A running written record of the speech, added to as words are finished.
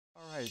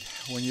right,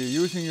 when you're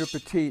using your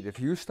Petite, if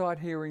you start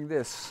hearing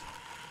this,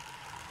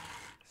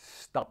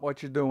 stop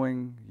what you're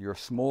doing. Your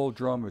small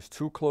drum is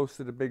too close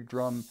to the big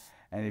drum,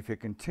 and if you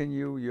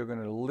continue, you're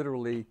going to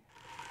literally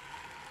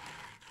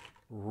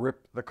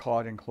rip the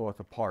carding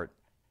cloth apart,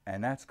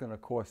 and that's going to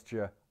cost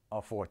you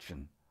a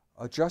fortune.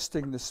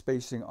 Adjusting the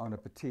spacing on a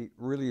Petite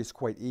really is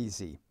quite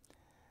easy.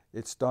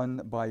 It's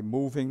done by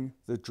moving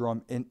the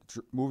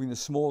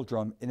small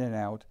drum in and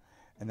out,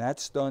 and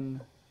that's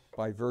done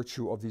by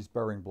virtue of these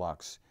bearing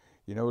blocks.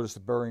 You notice the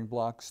bearing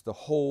blocks, the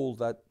hole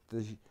that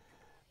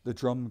the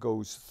drum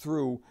goes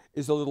through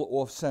is a little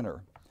off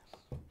center.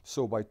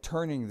 So by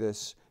turning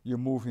this, you're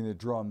moving the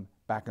drum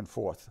back and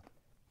forth.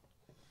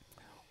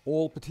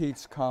 All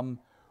Petites come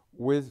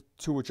with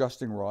 2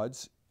 adjusting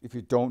rods. If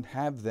you don't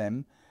have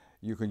them,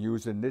 you can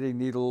use a knitting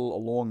needle, a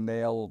long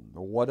nail,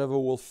 or whatever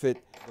will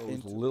fit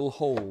those little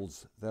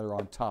holes that are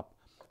on top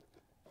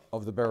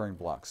of the bearing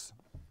blocks.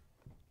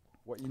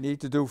 What you need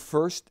to do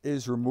first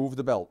is remove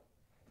the belt.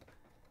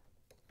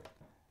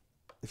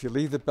 If you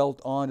leave the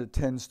belt on, it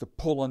tends to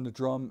pull on the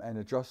drum and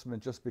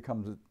adjustment just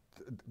becomes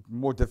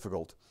more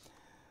difficult.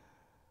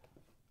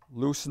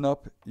 Loosen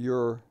up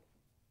your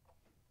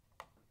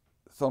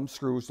thumb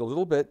screws a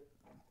little bit.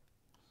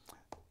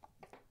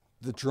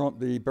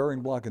 The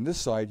bearing block on this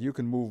side, you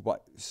can move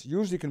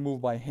usually can move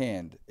by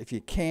hand. If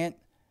you can't,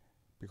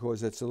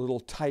 because it's a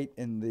little tight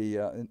in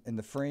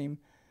the frame,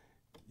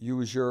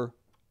 use your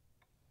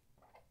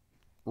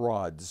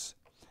rods.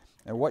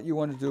 And what you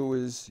want to do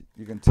is,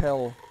 you can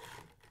tell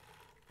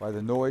by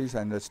the noise,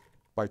 and it's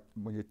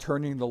when you're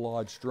turning the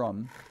large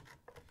drum,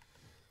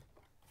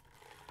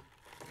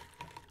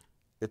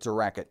 it's a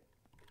racket.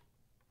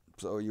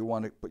 So you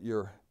want to put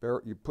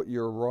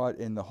your rod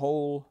in the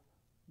hole,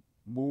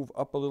 move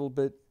up a little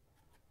bit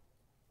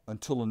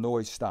until the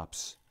noise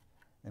stops,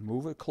 and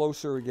move it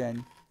closer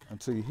again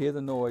until you hear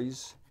the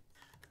noise,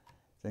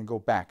 then go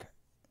back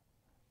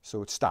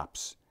so it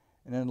stops,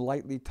 and then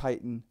lightly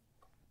tighten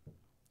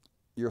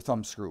your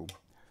thumb screw.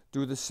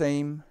 Do the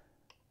same,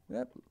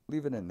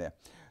 leave it in there.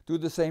 Do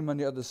the same on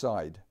the other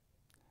side.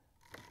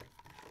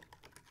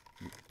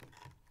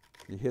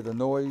 You hear the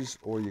noise,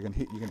 or you can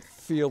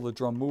feel the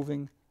drum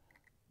moving.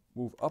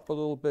 Move up a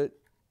little bit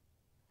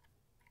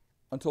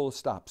until it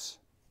stops.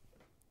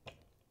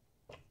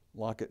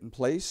 Lock it in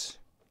place.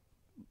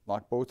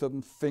 Lock both of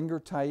them finger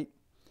tight.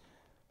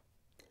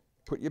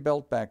 Put your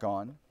belt back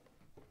on.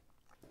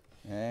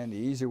 And the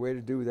easy way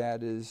to do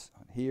that is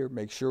here,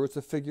 make sure it's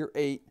a figure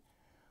 8.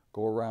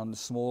 Go around the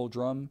small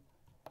drum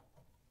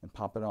and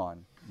pop it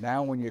on.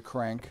 Now when you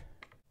crank,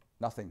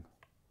 nothing.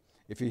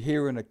 If you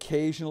hear an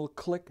occasional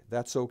click,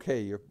 that's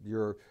okay.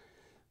 You're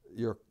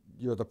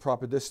the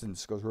proper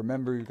distance, because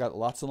remember, you've got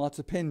lots and lots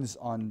of pins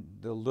on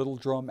the little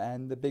drum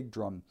and the big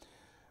drum.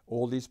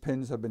 All these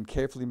pins have been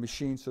carefully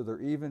machined so they're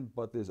even,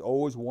 but there's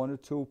always 1 or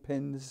 2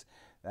 pins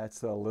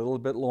that's a little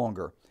bit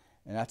longer.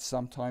 And that's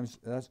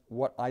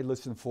what I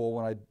listen for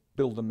when I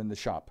build them in the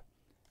shop.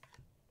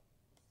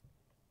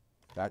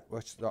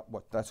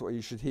 That's what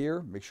you should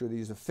hear. Make sure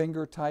these are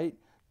finger tight.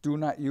 Do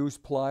not use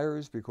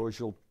pliers, because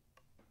you'll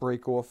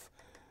break off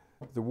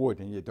the wood,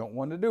 and you don't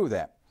want to do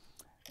that.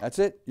 That's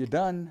it. You're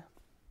done.